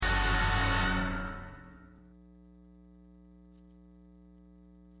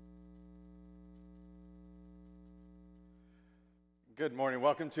Good morning.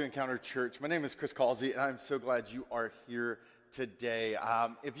 Welcome to Encounter Church. My name is Chris Causey, and I'm so glad you are here today.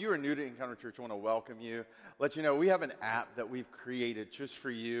 If you are new to Encounter Church, I want to welcome you. Let you know we have an app that we've created just for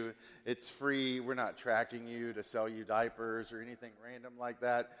you. It's free. We're not tracking you to sell you diapers or anything random like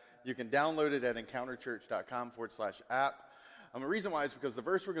that. You can download it at encounterchurch.com/app. The reason why is because the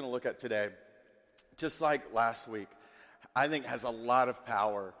verse we're going to look at today, just like last week, I think has a lot of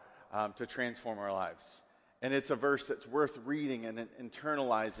power to transform our lives. And it's a verse that's worth reading and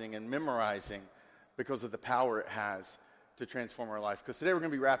internalizing and memorizing because of the power it has to transform our life. Because today we're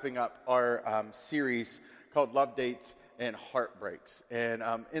going to be wrapping up our series called Love Dates and Heartbreaks. And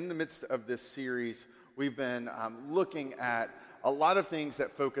in the midst of this series, we've been looking at a lot of things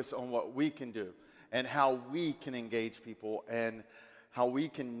that focus on what we can do and how we can engage people and how we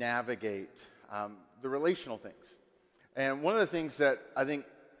can navigate the relational things. And one of the things that I think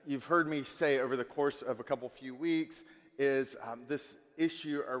you've heard me say over the course of a few weeks is this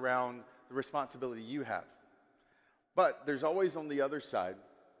issue around the responsibility you have. But there's always on the other side,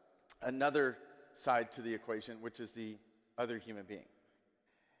 another side to the equation, which is the other human being.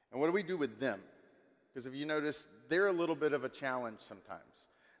 And what do we do with them? Because if you notice, they're a little bit of a challenge sometimes.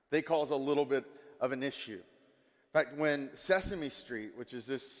 They cause a little bit of an issue. In fact, when Sesame Street, which is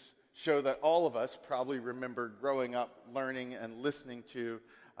this show that all of us probably remember growing up, learning and listening to,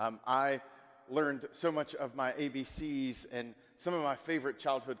 I learned so much of my ABCs, and some of my favorite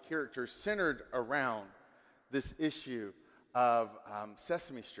childhood characters centered around this issue of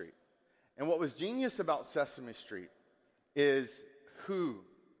Sesame Street. And what was genius about Sesame Street is who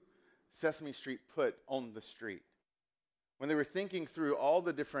Sesame Street put on the street. When they were thinking through all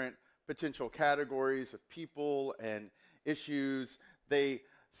the different potential categories of people and issues, they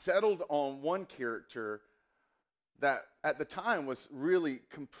settled on one character that at the time was really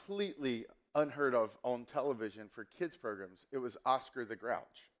completely unheard of on television for kids programs. It was Oscar the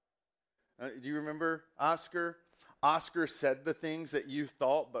Grouch. Do you remember Oscar? Oscar said the things that you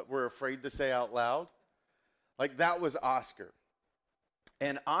thought but were afraid to say out loud. Like, that was Oscar.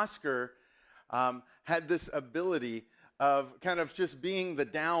 And Oscar had this ability of kind of just being the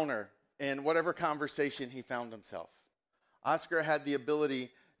downer in whatever conversation he found himself. Oscar had the ability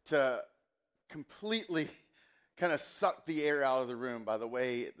to completely kind of suck the air out of the room by the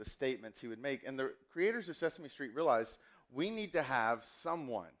way the statements he would make. And the creators of Sesame Street realized we need to have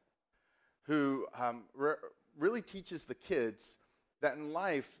someone who really teaches the kids that in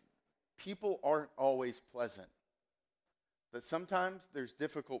life, people aren't always pleasant. That sometimes there's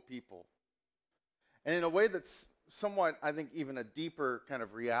difficult people. And in a way that's somewhat, I think, even a deeper kind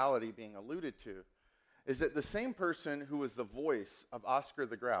of reality being alluded to, is that the same person who was the voice of Oscar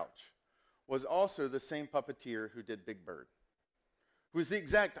the Grouch was also the same puppeteer who did Big Bird, who was the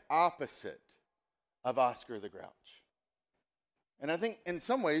exact opposite of Oscar the Grouch. And I think in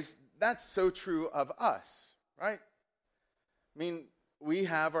some ways, that's so true of us, right? I mean, we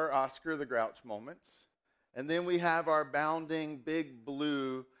have our Oscar the Grouch moments, and then we have our bounding, big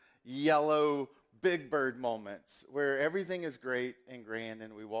blue, yellow, Big Bird moments where everything is great and grand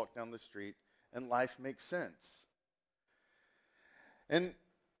and we walk down the street and life makes sense. And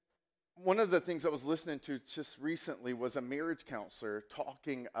one of the things I was listening to just recently was a marriage counselor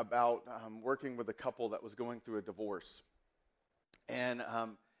talking about working with a couple that was going through a divorce. And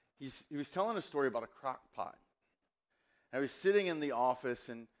he was telling a story about a crock pot. I was sitting in the office,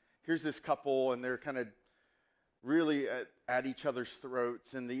 and here's this couple, and they're kind of really at each other's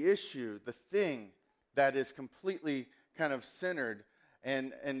throats. And the issue, the thing that is completely kind of centered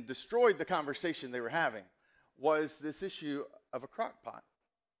and destroyed the conversation they were having was this issue of a crock pot.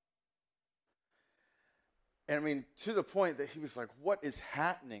 And I mean, to the point that he was like, what is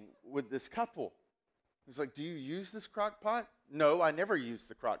happening with this couple? He was like, do you use this crock pot? No, I never use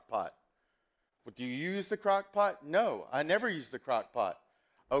the crock pot. Well, do you use the crock pot? No, I never use the crock pot.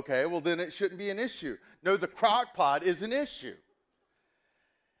 Okay, well then it shouldn't be an issue. No, the crock pot is an issue.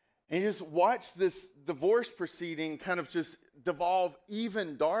 And you just watch this divorce proceeding kind of just devolve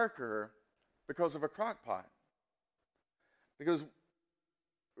even darker because of a crock pot. Because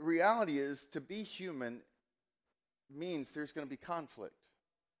reality is, to be human means there's going to be conflict.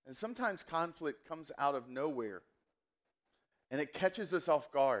 And sometimes conflict comes out of nowhere. And it catches us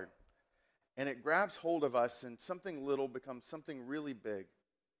off guard. And it grabs hold of us, and something little becomes something really big.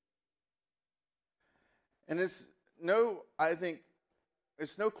 And it's no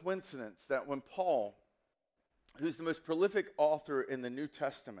coincidence that when Paul, who's the most prolific author in the New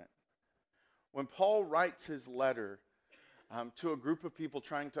Testament, when Paul writes his letter to a group of people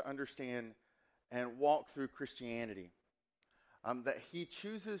trying to understand and walk through Christianity, that he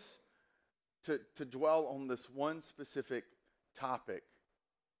chooses to dwell on this one specific topic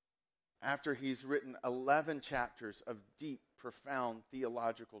after he's written 11 chapters of deep, profound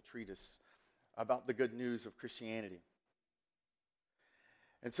theological treatise about the good news of Christianity.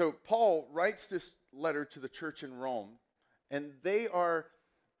 And so Paul writes this letter to the church in Rome, and they are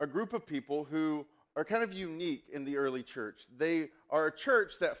a group of people who are kind of unique in the early church. They are a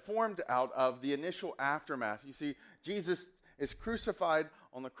church that formed out of the initial aftermath. You see, Jesus is crucified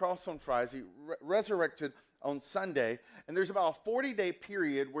on the cross on Friday, resurrected on Sunday, and there's about a 40-day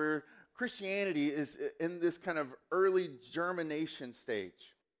period where Christianity is in this kind of early germination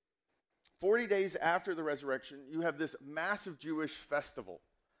stage. 40 days after the resurrection, you have this massive Jewish festival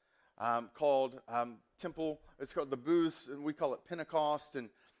called Temple. It's called the Booths, and we call it Pentecost. And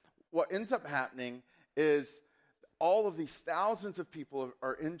what ends up happening is all of these thousands of people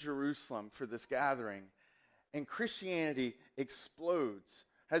are in Jerusalem for this gathering, and Christianity explodes,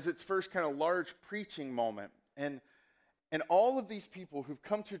 has its first kind of large preaching moment. And all of these people who've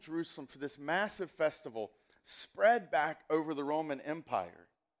come to Jerusalem for this massive festival spread back over the Roman Empire.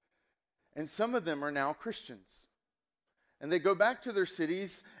 And some of them are now Christians. And they go back to their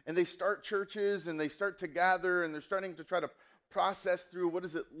cities, and they start churches, and they start to gather, and they're starting to try to process through what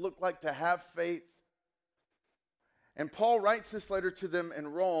does it look like to have faith. And Paul writes this letter to them in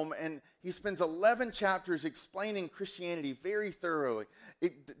Rome, and he spends 11 chapters explaining Christianity very thoroughly,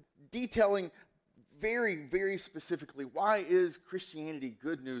 detailing very, very specifically, why is Christianity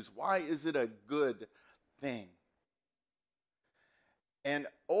good news? Why is it a good thing? And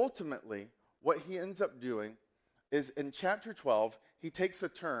ultimately, what he ends up doing is in chapter 12, he takes a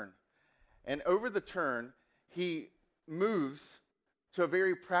turn. And over the turn, he moves to a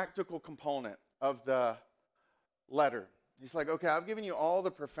very practical component of the letter. He's like, okay, I've given you all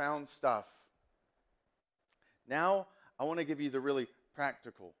the profound stuff. Now, I want to give you the really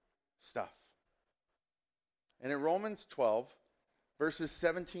practical stuff. And in Romans 12, verses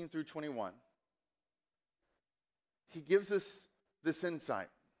 17 through 21, he gives us this insight.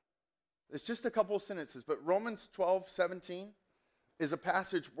 It's just a couple of sentences, but Romans 12:17 is a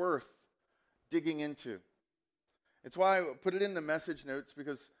passage worth digging into. It's why I put it in the message notes,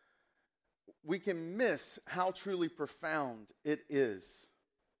 because we can miss how truly profound it is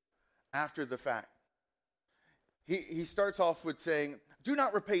after the fact. He starts off with saying, do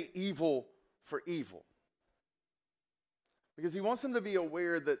not repay evil for evil. Because he wants them to be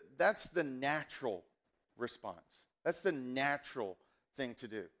aware that that's the natural response. That's the natural thing to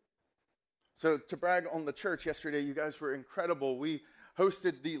do. So to brag on the church yesterday, you guys were incredible. We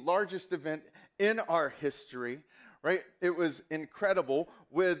hosted the largest event in our history, right? It was incredible,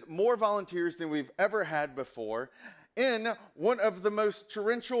 with more volunteers than we've ever had before, in one of the most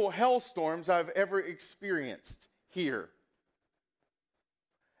torrential hailstorms I've ever experienced here.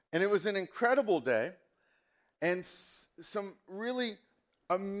 And it was an incredible day, and some really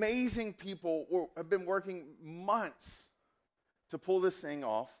amazing people have been working months to pull this thing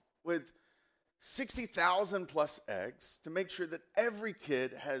off, with 60,000 plus eggs, to make sure that every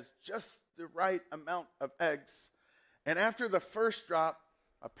kid has just the right amount of eggs. And after the first drop,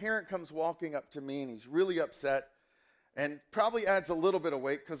 a parent comes walking up to me, and he's really upset, and probably adds a little bit of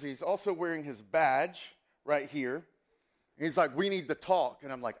weight because he's also wearing his badge right here. And he's like, we need to talk.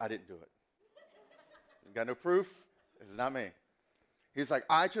 And I'm like, I didn't do it. You got no proof? This is not me. He's like,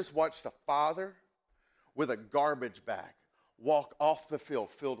 I just watched a father with a garbage bag walk off the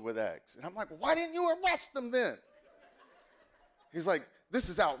field filled with eggs. And I'm like, why didn't you arrest them then? He's like, this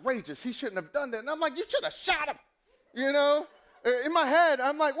is outrageous. He shouldn't have done that. And I'm like, you should have shot him. You know? In my head,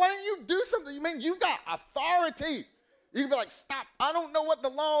 I'm like, why didn't you do something? You mean you got authority? You can be like, stop. I don't know what the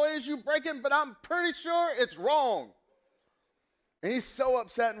law is you breaking, but I'm pretty sure it's wrong. And he's so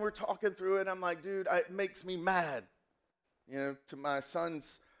upset, and we're talking through it. I'm like, dude, it makes me mad. You know, to my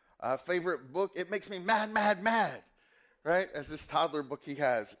son's favorite book, it makes me mad, mad, mad. Right? As this toddler book he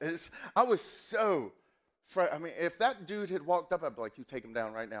has. I was so I mean, if that dude had walked up, I'd be like, you take him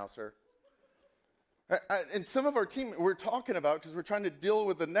down right now, sir. And some of our team, we're talking about, because we're trying to deal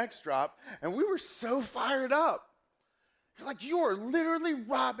with the next drop, and we were so fired up. Like, you are literally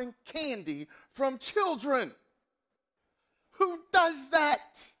robbing candy from children. Who does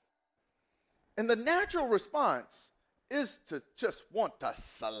that? And the natural response is to just want to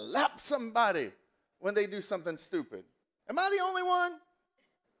slap somebody when they do something stupid. Am I the only one?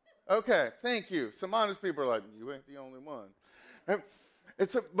 Okay, thank you. Some honest people are like, you ain't the only one. Right?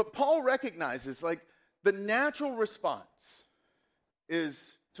 But Paul recognizes, like, the natural response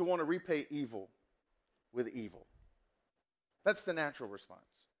is to want to repay evil with evil. That's the natural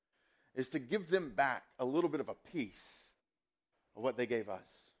response, is to give them back a little bit of a piece of what they gave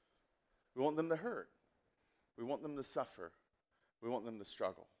us. We want them to hurt. We want them to suffer. We want them to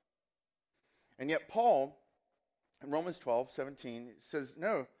struggle. And yet Paul, in Romans 12:17, says,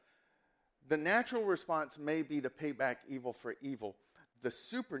 no, the natural response may be to pay back evil for evil. The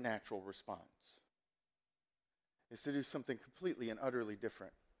supernatural response is to do something completely and utterly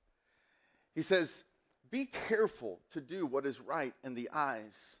different. He says, be careful to do what is right in the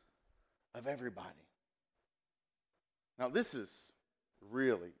eyes of everybody. Now, this is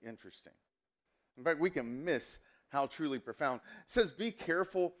really interesting. In fact, we can miss how truly profound. It says, be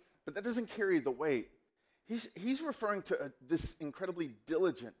careful, but that doesn't carry the weight. He's referring to this incredibly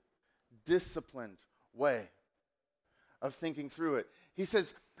diligent, disciplined way of thinking through it. He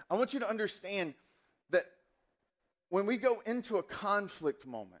says, I want you to understand that when we go into a conflict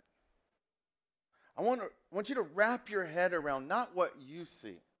moment, I want you to wrap your head around not what you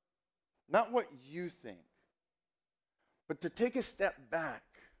see, not what you think, but to take a step back.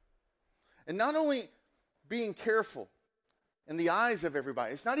 And not only being careful in the eyes of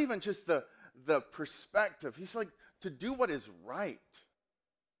everybody, it's not even just the perspective. He's like, to do what is right.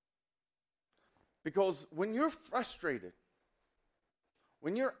 Because when you're frustrated,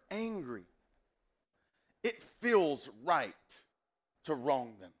 when you're angry, it feels right to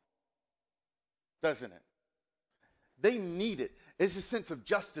wrong them, doesn't it? They need it. It's a sense of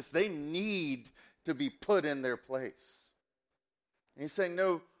justice. They need to be put in their place. And he's saying,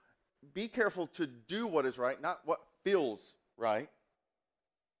 no, be careful to do what is right, not what feels right.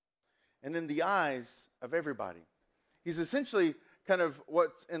 And in the eyes of everybody. He's essentially kind of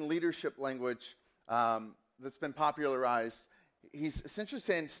what's in leadership language that's been popularized. He's essentially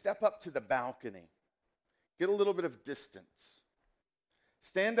saying, step up to the balcony. Get a little bit of distance.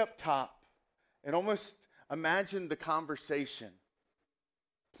 Stand up top and almost imagine the conversation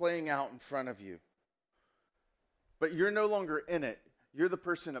playing out in front of you. But you're no longer in it. You're the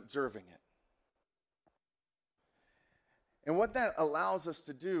person observing it. And what that allows us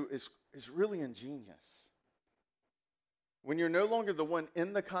to do is really ingenious. When you're no longer the one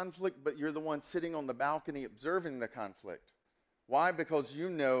in the conflict, but you're the one sitting on the balcony observing the conflict. Why? Because you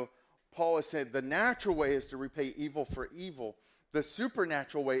know, Paul has said, the natural way is to repay evil for evil. The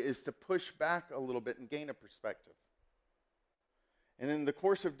supernatural way is to push back a little bit and gain a perspective. And in the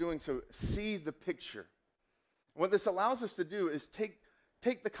course of doing so, see the picture. What this allows us to do is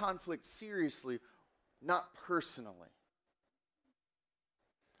take the conflict seriously, not personally.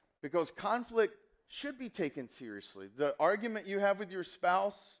 Because conflict should be taken seriously. The argument you have with your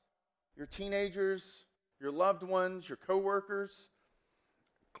spouse, your teenagers, your loved ones, your coworkers,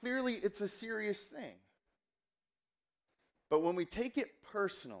 clearly it's a serious thing. But when we take it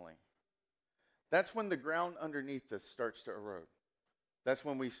personally, that's when the ground underneath us starts to erode. That's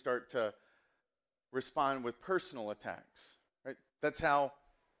when we start to respond with personal attacks. Right? That's how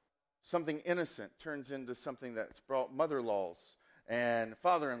something innocent turns into something that's brought mother-in-laws and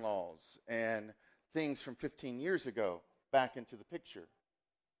father-in-laws and things from 15 years ago back into the picture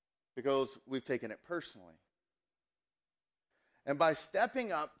because we've taken it personally. And by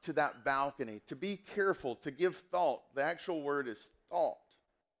stepping up to that balcony, to be careful, to give thought, the actual word is thought.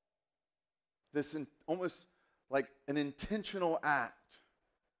 This almost like an intentional act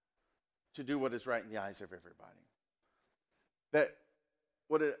to do what is right in the eyes of everybody. That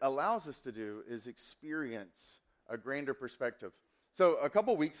what it allows us to do is experience a grander perspective. So a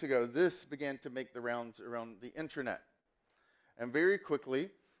couple weeks ago, this began to make the rounds around the internet. And very quickly,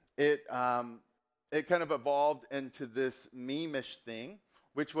 it kind of evolved into this meme-ish thing,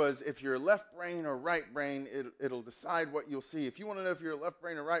 which was if you're left brain or right brain, it'll decide what you'll see. If you want to know if you're left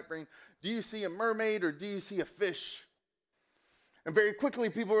brain or right brain, do you see a mermaid or do you see a fish? And very quickly,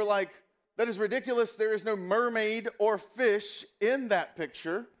 people were like, that is ridiculous. There is no mermaid or fish in that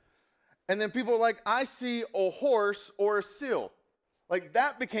picture. And then people were like, I see a horse or a seal. Like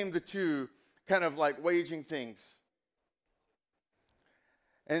that became the two kind of like waging things.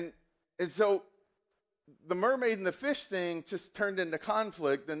 And so the mermaid and the fish thing just turned into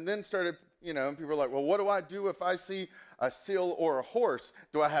conflict and then started, and people were like, well, what do I do if I see a seal or a horse?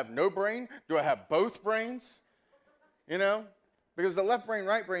 Do I have no brain? Do I have both brains? Because the left brain,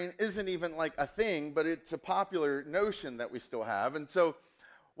 right brain isn't even like a thing, but it's a popular notion that we still have. And so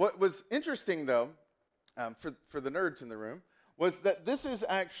what was interesting, though, for the nerds in the room, was that this is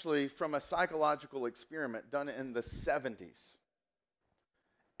actually from a psychological experiment done in the 70s.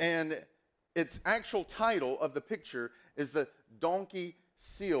 And its actual title of the picture is the Donkey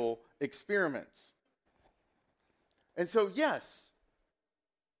Seal Experiments. And so, yes,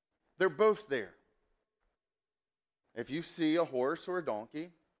 they're both there. If you see a horse or a donkey,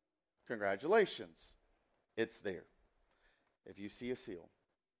 congratulations, it's there. If you see a seal,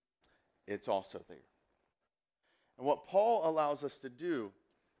 it's also there. And what Paul allows us to do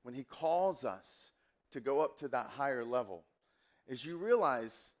when he calls us to go up to that higher level is you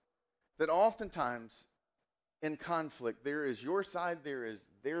realize that oftentimes in conflict, there is your side, there is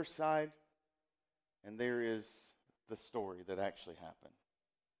their side, and there is the story that actually happened.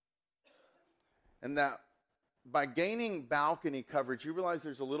 And that by gaining balcony coverage, you realize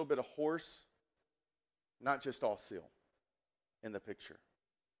there's a little bit of horse, not just all seal, in the picture.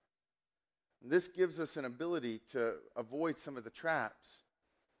 And this gives us an ability to avoid some of the traps,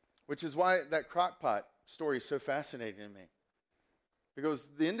 which is why that crockpot story is so fascinating to me. Because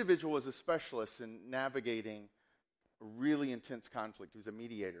the individual was a specialist in navigating a really intense conflict. He was a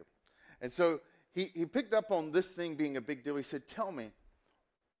mediator. And so he picked up on this thing being a big deal. He said, tell me,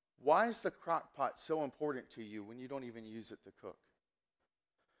 why is the crock pot so important to you when you don't even use it to cook?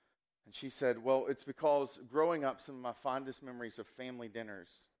 And she said, well, it's because growing up, some of my fondest memories of family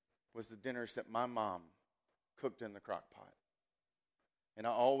dinners was the dinners that my mom cooked in the crock pot. And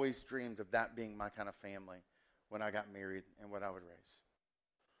I always dreamed of that being my kind of family when I got married and what I would raise.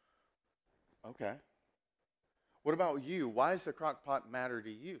 Okay. What about you? Why does the crock pot matter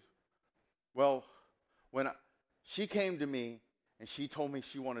to you? Well, when she came to me and she told me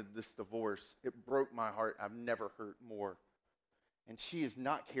she wanted this divorce, it broke my heart. I've never hurt more. And she has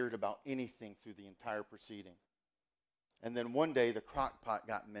not cared about anything through the entire proceeding. And then one day the crock pot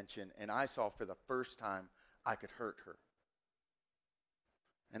got mentioned, and I saw for the first time I could hurt her.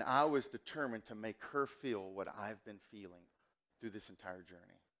 And I was determined to make her feel what I've been feeling through this entire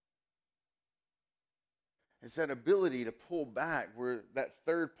journey. It's that ability to pull back where that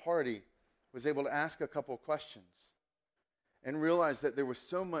third party was able to ask a couple of questions and realize that there was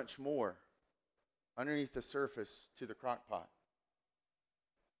so much more underneath the surface to the crock pot.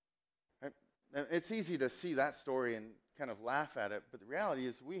 Right? And it's easy to see that story and kind of laugh at it, but the reality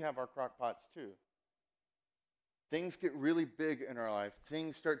is we have our crock pots too. Things get really big in our life.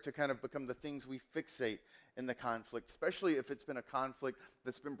 Things start to kind of become the things we fixate in the conflict, especially if it's been a conflict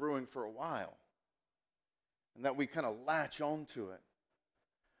that's been brewing for a while, and that we kind of latch onto it.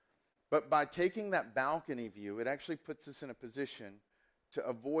 But by taking that balcony view, it actually puts us in a position to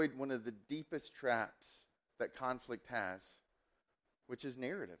avoid one of the deepest traps that conflict has, which is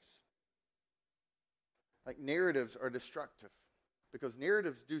narratives. Like, narratives are destructive because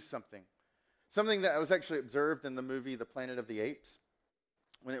narratives do something. Something that was actually observed in the movie The Planet of the Apes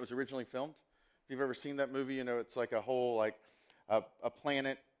when it was originally filmed. If you've ever seen that movie, you know it's like a whole, like, a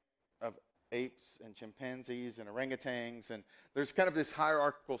planet of apes and chimpanzees and orangutans, and there's kind of this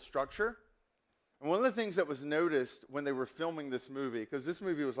hierarchical structure. And one of the things that was noticed when they were filming this movie, because this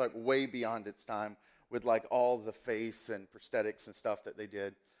movie was like way beyond its time with like all the face and prosthetics and stuff that they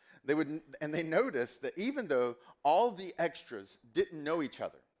did, they noticed that even though all the extras didn't know each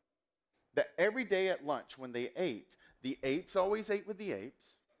other, that every day at lunch when they ate, the apes always ate with the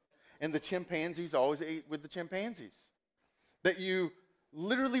apes, and the chimpanzees always ate with the chimpanzees. That you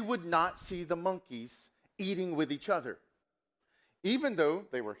literally would not see the monkeys eating with each other, even though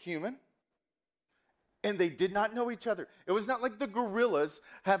they were human and they did not know each other. It was not like the gorillas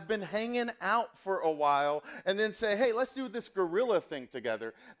have been hanging out for a while and then say, hey, let's do this gorilla thing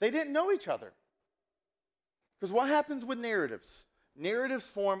together. They didn't know each other. Because what happens with narratives? Narratives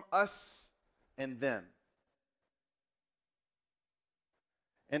form us and them.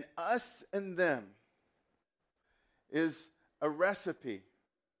 And us and them is a recipe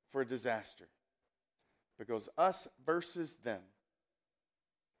for disaster. Because us versus them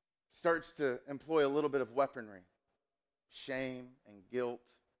starts to employ a little bit of weaponry. Shame and guilt.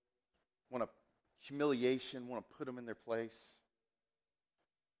 Humiliation, want to put them in their place.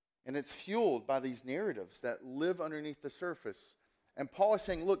 And it's fueled by these narratives that live underneath the surface. And Paul is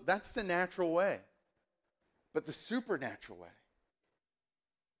saying, look, that's the natural way. But the supernatural way,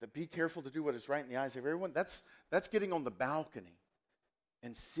 that be careful to do what is right in the eyes of everyone, that's getting on the balcony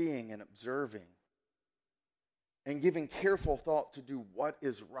and seeing and observing and giving careful thought to do what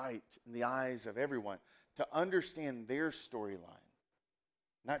is right in the eyes of everyone, to understand their storyline,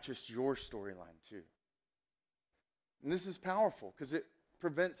 not just your storyline too. And this is powerful because it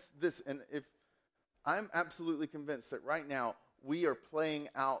prevents this. And if I'm absolutely convinced that right now we are playing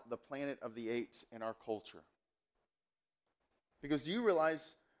out the Planet of the Apes in our culture. Because do you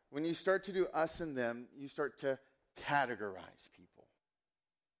realize when you start to do us and them, you start to categorize people?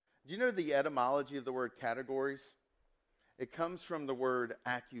 Do you know the etymology of the word categories? It comes from the word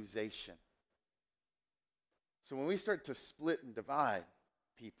accusation. So when we start to split and divide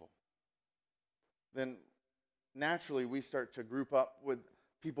people, then naturally we start to group up with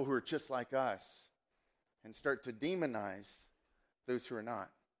people who are just like us and start to demonize those who are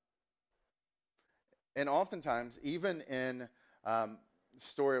not. And oftentimes, even in the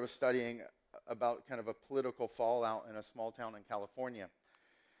story I was studying about kind of a political fallout in a small town in California,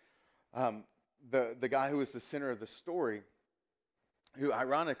 the guy who was the center of the story, who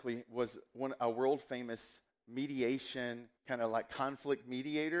ironically was a world famous mediation, kind of like conflict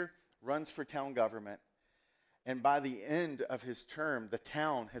mediator, runs for town government. And by the end of his term, the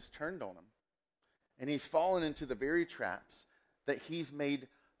town has turned on him. And he's fallen into the very traps that he's made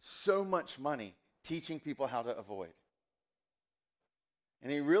so much money teaching people how to avoid.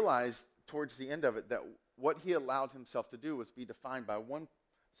 And he realized towards the end of it that what he allowed himself to do was be defined by one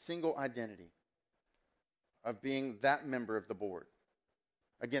single identity of being that member of the board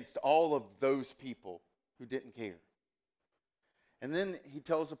against all of those people who didn't care. And then he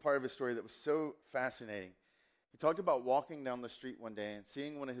tells a part of his story that was so fascinating. He talked about walking down the street one day and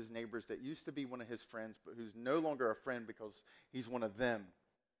seeing one of his neighbors that used to be one of his friends, but who's no longer a friend because he's one of them.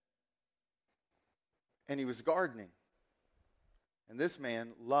 And he was gardening. And this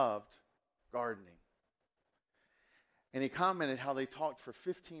man loved gardening. And he commented how they talked for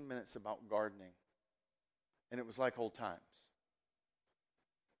 15 minutes about gardening. And it was like old times.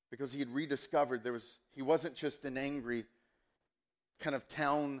 Because he had rediscovered he wasn't just an angry kind of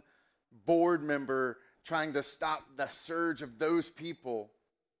town board member trying to stop the surge of those people.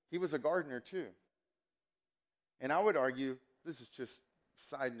 He was a gardener too. And I would argue, this is just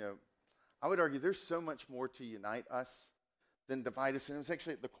a side note, I would argue there's so much more to unite us than divide us. And it was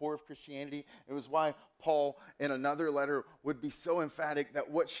actually at the core of Christianity. It was why Paul, in another letter, would be so emphatic that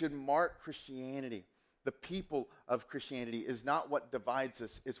what should mark Christianity, the people of Christianity, is not what divides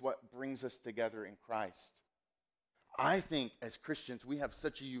us, is what brings us together in Christ. I think as Christians, we have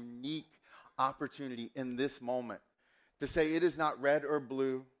such a unique opportunity in this moment to say it is not red or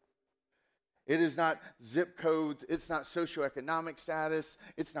blue. It is not zip codes. It's not socioeconomic status.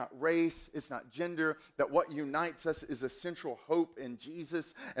 It's not race. It's not gender. That what unites us is a central hope in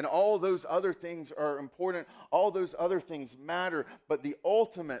Jesus. And all those other things are important. All those other things matter. But the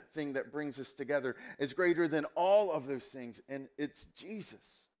ultimate thing that brings us together is greater than all of those things. And it's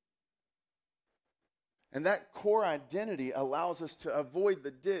Jesus. And that core identity allows us to avoid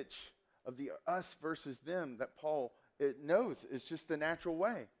the ditch of the us versus them that Paul knows is just the natural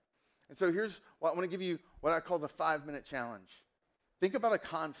way. And so here's what I want to give you, what I call the 5-minute challenge. Think about a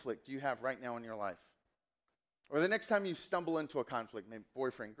conflict you have right now in your life. Or the next time you stumble into a conflict, maybe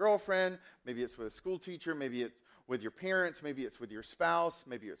boyfriend, girlfriend, maybe it's with a school teacher, maybe it's with your parents, maybe it's with your spouse,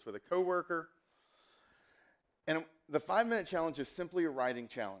 maybe it's with a coworker. And the 5-minute challenge is simply a writing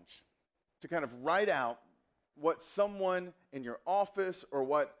challenge. To kind of write out what someone in your office or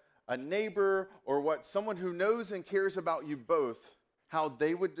what a neighbor or what someone who knows and cares about you both, how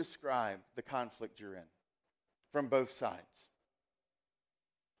they would describe the conflict you're in from both sides.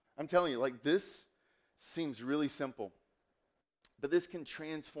 I'm telling you, like, this seems really simple, but this can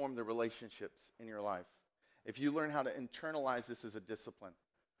transform the relationships in your life if you learn how to internalize this as a discipline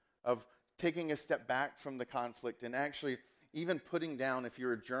of taking a step back from the conflict and actually even putting down, if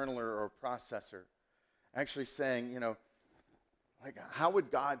you're a journaler or a processor, actually saying, like, how would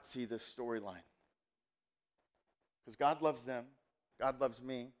God see this storyline? Because God loves them. God loves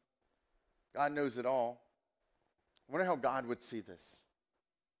me. God knows it all. I wonder how God would see this.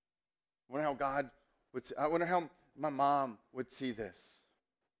 I wonder how my mom would see this.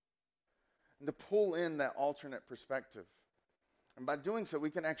 And to pull in that alternate perspective. And by doing so,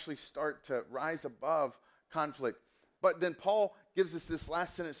 we can actually start to rise above conflict. But then Paul gives us this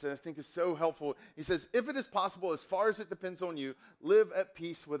last sentence that I think is so helpful. He says, if it is possible, as far as it depends on you, live at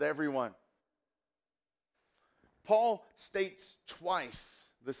peace with everyone. Paul states twice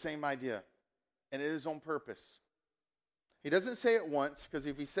the same idea, and it is on purpose. He doesn't say it once, because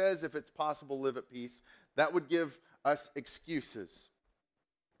if he says, if it's possible, live at peace, that would give us excuses.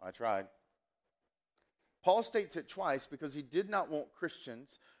 I tried. Paul states it twice because he did not want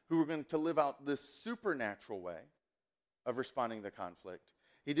Christians who were going to live out this supernatural way of responding to conflict.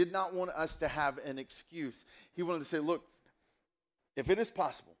 He did not want us to have an excuse. He wanted to say, look, if it is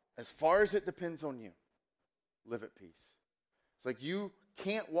possible, as far as it depends on you, live at peace. It's like you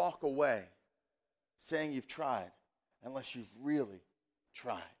can't walk away saying you've tried unless you've really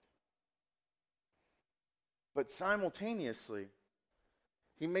tried. But simultaneously,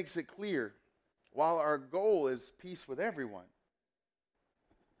 he makes it clear, while our goal is peace with everyone,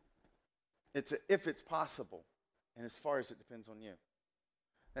 if it's possible, and as far as it depends on you.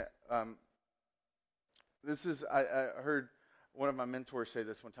 I heard one of my mentors say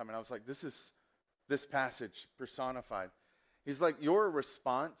this one time, and I was like, this is this passage personified. He's like, your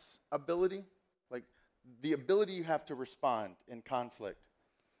response ability, like the ability you have to respond in conflict,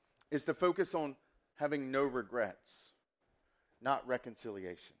 is to focus on having no regrets, not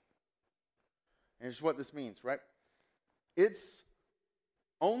reconciliation. And here's what this means, right? It's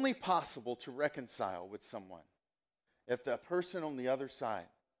only possible to reconcile with someone if the person on the other side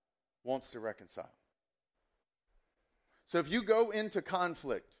wants to reconcile. So if you go into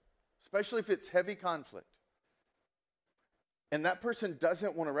conflict, especially if it's heavy conflict, and that person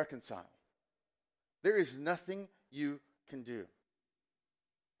doesn't want to reconcile, there is nothing you can do.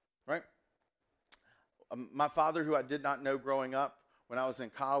 Right? My father, who I did not know growing up, when I was in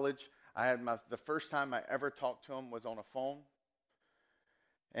college, the first time I ever talked to him was on a phone.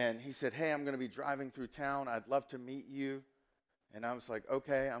 And he said, hey, I'm going to be driving through town. I'd love to meet you. And I was like,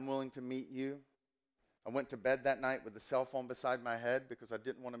 okay, I'm willing to meet you. I went to bed that night with the cell phone beside my head because I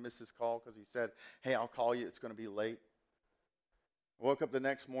didn't want to miss his call because he said, hey, I'll call you. It's going to be late. I woke up the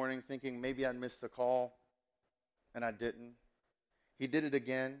next morning thinking maybe I'd missed the call, and I didn't. He did it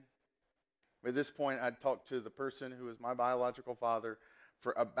again. At this point, I'd talked to the person who was my biological father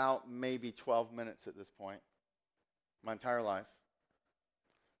for about maybe 12 minutes at this point, my entire life.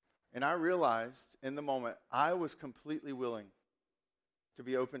 And I realized in the moment I was completely willing to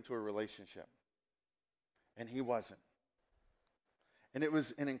be open to a relationship. And he wasn't. And it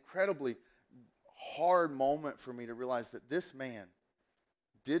was an incredibly hard moment for me to realize that this man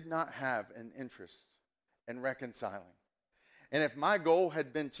did not have an interest in reconciling. And if my goal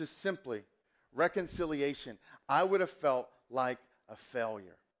had been just simply reconciliation, I would have felt like a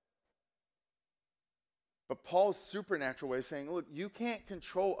failure. But Paul's supernatural way is saying, look, you can't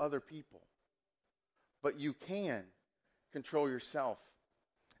control other people, but you can control yourself.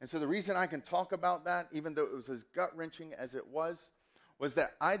 And so the reason I can talk about that, even though it was as gut-wrenching as it was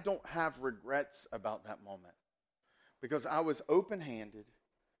that I don't have regrets about that moment. Because I was open-handed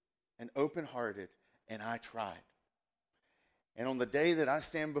and open-hearted, and I tried. And on the day that I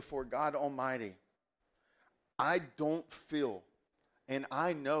stand before God Almighty, I don't feel, and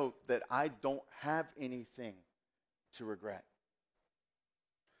I know that I don't have anything to regret.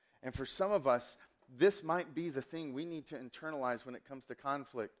 And for some of us, this might be the thing we need to internalize when it comes to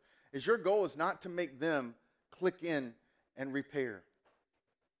conflict, is your goal is not to make them click in and repair.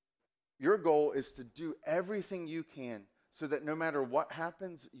 Your goal is to do everything you can so that no matter what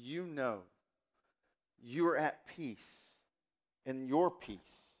happens, you know you're at peace in your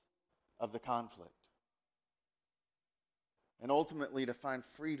piece of the conflict. And ultimately to find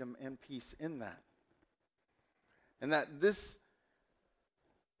freedom and peace in that. And that this,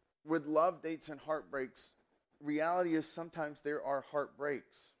 with love, dates, and heartbreaks, reality is sometimes there are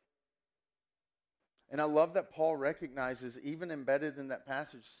heartbreaks. And I love that Paul recognizes, even embedded in that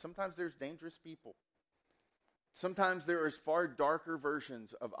passage, sometimes there's dangerous people. Sometimes there is far darker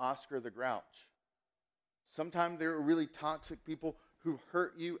versions of Oscar the Grouch. Sometimes there are really toxic people who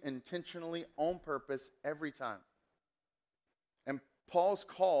hurt you intentionally on purpose every time. And Paul's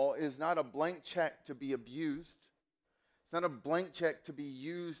call is not a blank check to be abused. It's not a blank check to be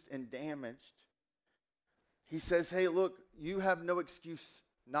used and damaged. He says, hey, look, you have no excuse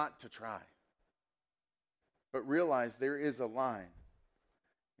not to try. But realize there is a line.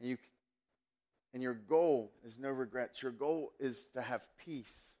 And your goal is no regrets. Your goal is to have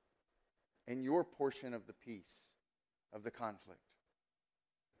peace in your portion of the peace of the conflict.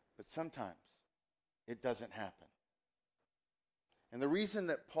 But sometimes it doesn't happen. And the reason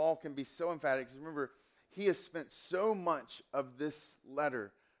that Paul can be so emphatic is, remember, he has spent so much of this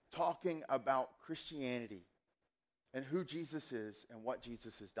letter talking about Christianity and who Jesus is and what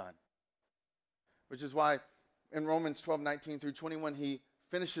Jesus has done. Which is why in Romans 12:19 through 21, he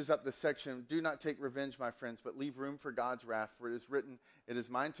finishes up this section, do not take revenge, my friends, but leave room for God's wrath, for it is written, it is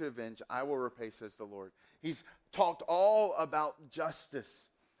mine to avenge, I will repay, says the Lord. He's talked all about justice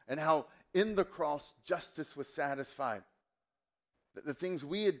and how in the cross justice was satisfied. The things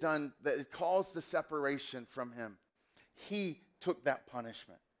we had done that had caused the separation from him, he took that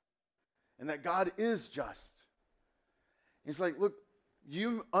punishment. And that God is just. He's like, look,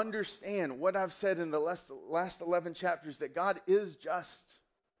 you understand what I've said in the last 11 chapters, that God is just.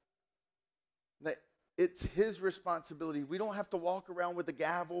 That it's his responsibility. We don't have to walk around with a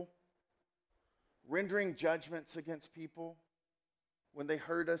gavel, rendering judgments against people when they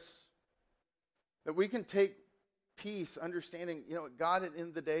hurt us. That we can take peace, understanding, God at the end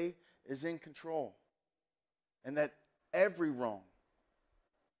of the day is in control. And that every wrong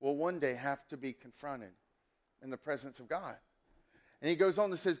will one day have to be confronted in the presence of God. And he goes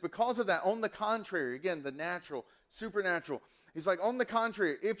on and says, because of that, on the contrary, again, the natural, supernatural, he's like, on the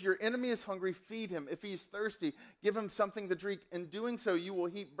contrary, if your enemy is hungry, feed him. If he's thirsty, give him something to drink. In doing so, you will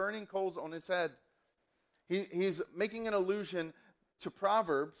heap burning coals on his head. He's making an allusion to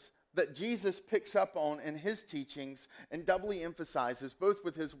Proverbs that Jesus picks up on in his teachings and doubly emphasizes, both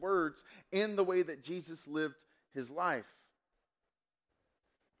with his words and the way that Jesus lived his life.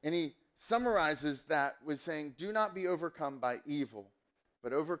 And he summarizes that with saying, do not be overcome by evil,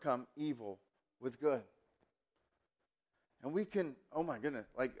 but overcome evil with good. And we can, oh my goodness,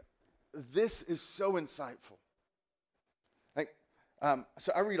 like, this is so insightful.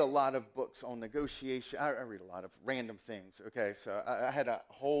 So I read a lot of books on negotiation. I read a lot of random things, okay? So I had a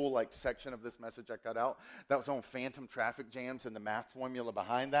whole, section of this message I cut out that was on phantom traffic jams and the math formula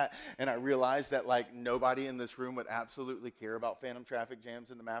behind that. And I realized that, nobody in this room would absolutely care about phantom traffic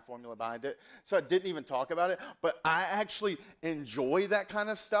jams and the math formula behind it. So I didn't even talk about it. But I actually enjoy that kind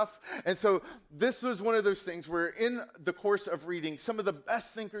of stuff. And so this was one of those things where in the course of reading some of the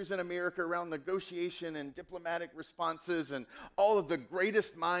best thinkers in America around negotiation and diplomatic responses and all of the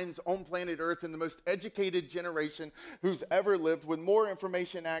greatest minds on planet Earth and the most educated generation who's ever lived, with more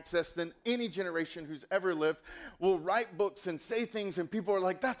information access than any generation who's ever lived, will write books and say things, and people are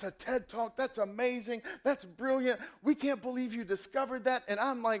like, that's a TED Talk, that's amazing, that's brilliant, we can't believe you discovered that. And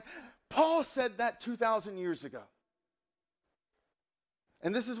I'm like, Paul said that 2,000 years ago.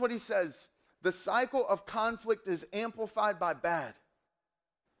 And this is what he says: the cycle of conflict is amplified by bad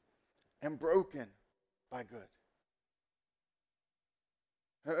and broken by good.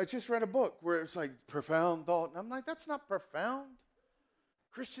 I just read a book where it's profound thought. And I'm like, that's not profound.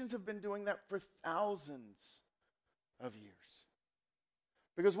 Christians have been doing that for thousands of years.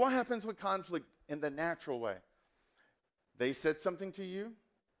 Because what happens with conflict in the natural way? They said something to you,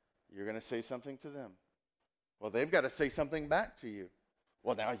 you're going to say something to them. Well, they've got to say something back to you.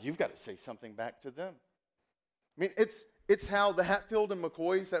 Well, now you've got to say something back to them. I mean, it's how the Hatfield and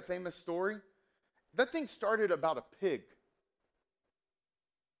McCoys, that famous story, that thing started about a pig.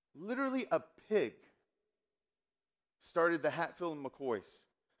 Literally a pig started the Hatfield and McCoys.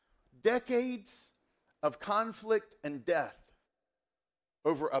 Decades of conflict and death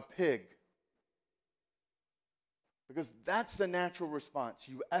over a pig. Because that's the natural response.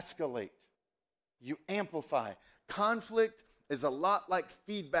 You escalate. You amplify. Conflict is a lot like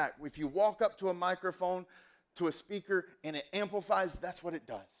feedback. If you walk up to a microphone, to a speaker, and it amplifies, that's what it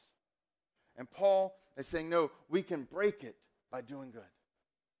does. And Paul is saying, no, we can break it by doing good.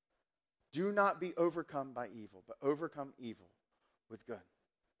 Do not be overcome by evil, but overcome evil with good.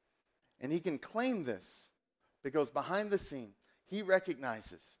 And he can claim this because behind the scene, he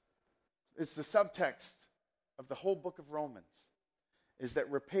recognizes, it's the subtext of the whole book of Romans, is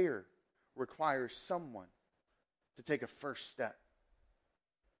that repair requires someone to take a first step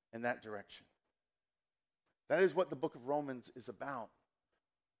in that direction. That is what the book of Romans is about.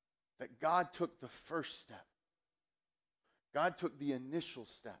 That God took the first step. God took the initial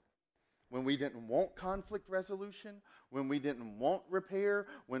step. When we didn't want conflict resolution, when we didn't want repair,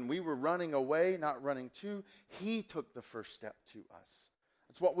 when we were running away, not running to, he took the first step to us.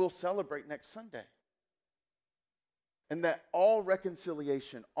 That's what we'll celebrate next Sunday. And that all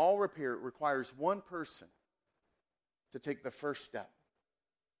reconciliation, all repair requires one person to take the first step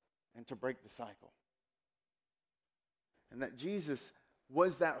and to break the cycle. And that Jesus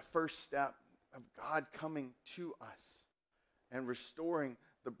was that first step of God coming to us and restoring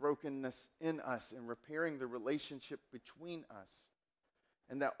the brokenness in us and repairing the relationship between us.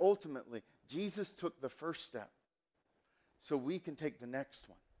 And that ultimately, Jesus took the first step so we can take the next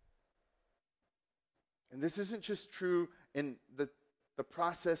one. And this isn't just true in the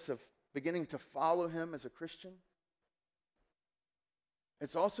process of beginning to follow him as a Christian.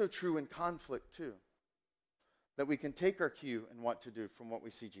 It's also true in conflict too. That we can take our cue in what to do from what we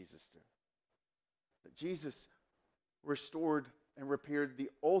see Jesus do. That Jesus restored and repaired the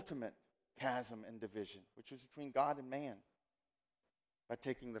ultimate chasm and division, which was between God and man, by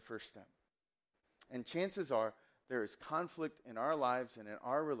taking the first step. And chances are there is conflict in our lives and in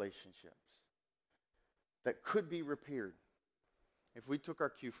our relationships that could be repaired if we took our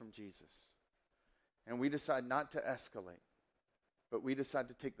cue from Jesus and we decide not to escalate, but we decide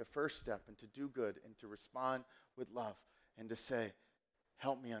to take the first step and to do good and to respond with love and to say,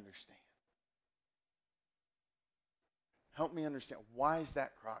 help me understand. Help me understand, why is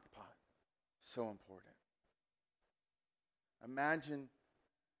that crock pot so important? Imagine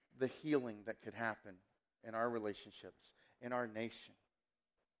the healing that could happen in our relationships, in our nation.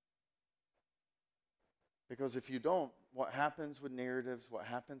 Because if you don't, what happens with narratives, what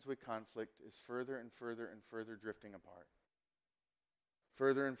happens with conflict is further and further and further drifting apart.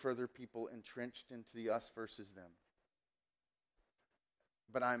 Further and further people entrenched into the us versus them.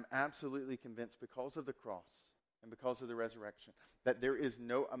 But I'm absolutely convinced, because of the cross and because of the resurrection, that there is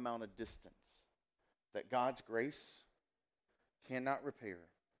no amount of distance that God's grace cannot repair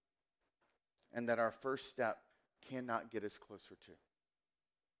and that our first step cannot get us closer to.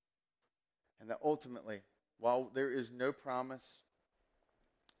 And that ultimately, while there is no promise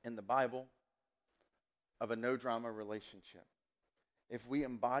in the Bible of a no-drama relationship, if we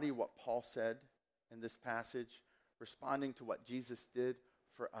embody what Paul said in this passage, responding to what Jesus did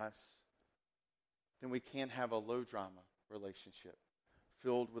for us, then we can have a low-drama relationship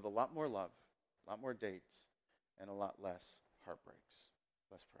filled with a lot more love, a lot more dates, and a lot less heartbreaks.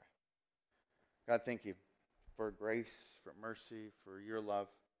 Let's pray. God, thank you for grace, for mercy, for your love.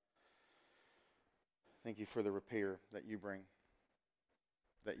 Thank you for the repair that you bring,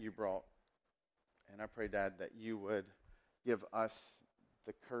 that you brought. And I pray, Dad, that you would give us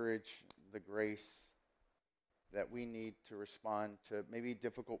the courage, the grace that we need to respond to maybe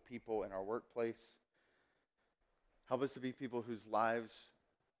difficult people in our workplace. Help us to be people whose lives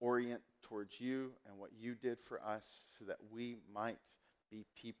orient towards you and what you did for us, so that we might be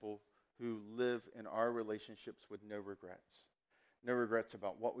people who live in our relationships with no regrets. No regrets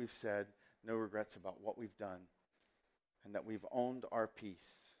about what we've said, no regrets about what we've done, and that we've owned our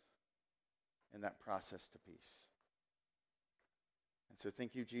peace in that process to peace. And so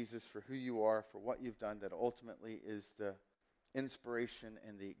thank you, Jesus, for who you are, for what you've done, that ultimately is the inspiration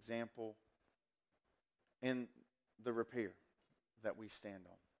and the example and the repair that we stand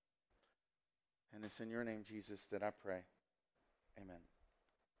on. And it's in your name, Jesus, that I pray. Amen.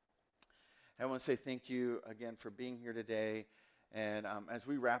 I want to say thank you again for being here today. And as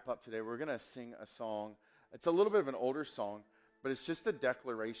we wrap up today, we're going to sing a song. It's a little bit of an older song, but it's just a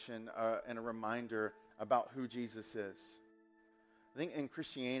declaration and a reminder about who Jesus is. I think in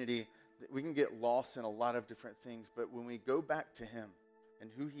Christianity, we can get lost in a lot of different things, but when we go back to him and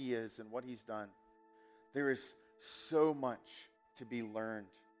who he is and what he's done, there is so much to be learned,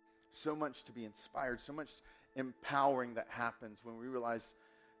 so much to be inspired, so much empowering that happens when we realize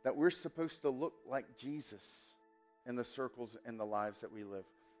that we're supposed to look like Jesus in the circles and the lives that we live.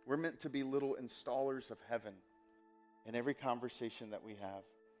 We're meant to be little installers of heaven in every conversation that we have,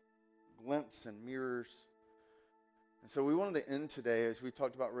 glimpses and mirrors. And so we wanted to end today as we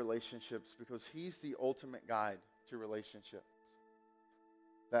talked about relationships, because he's the ultimate guide to relationships.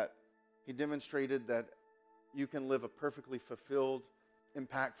 That he demonstrated that you can live a perfectly fulfilled,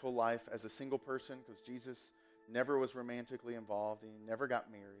 impactful life as a single person, because Jesus never was romantically involved and he never got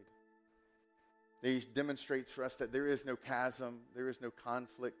married. He demonstrates for us that there is no chasm, there is no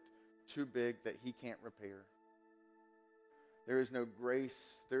conflict too big that he can't repair. There is no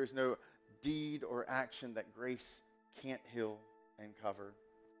grace, there is no deed or action that grace can't heal and cover.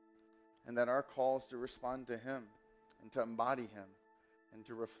 And that our call is to respond to him and to embody him and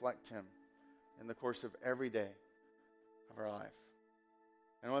to reflect him in the course of every day of our life.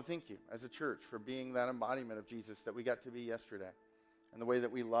 And I want to thank you as a church for being that embodiment of Jesus that we got to be yesterday, and the way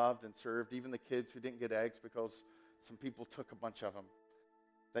that we loved and served even the kids who didn't get eggs because some people took a bunch of them.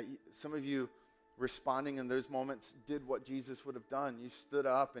 That some of you responding in those moments did what Jesus would have done. You stood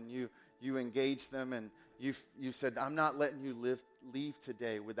up and you engaged them, and you said, I'm not letting you leave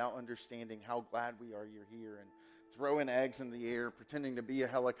today without understanding how glad we are you're here, and throwing eggs in the air, pretending to be a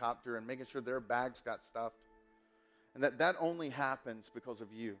helicopter and making sure their bags got stuffed. And that only happens because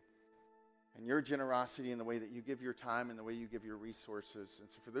of you and your generosity and the way that you give your time and the way you give your resources. And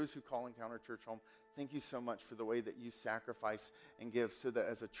so for those who call Encounter Church home, thank you so much for the way that you sacrifice and give, so that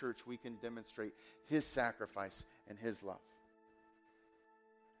as a church we can demonstrate his sacrifice and his love.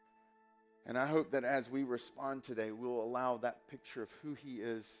 And I hope that as we respond today, we'll allow that picture of who he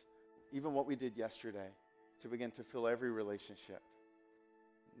is, even what we did yesterday, to begin to fill every relationship,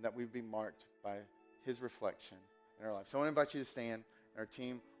 and that we'd be marked by his reflection in our life. So I want to invite you to stand, and our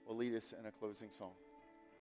team will lead us in a closing song.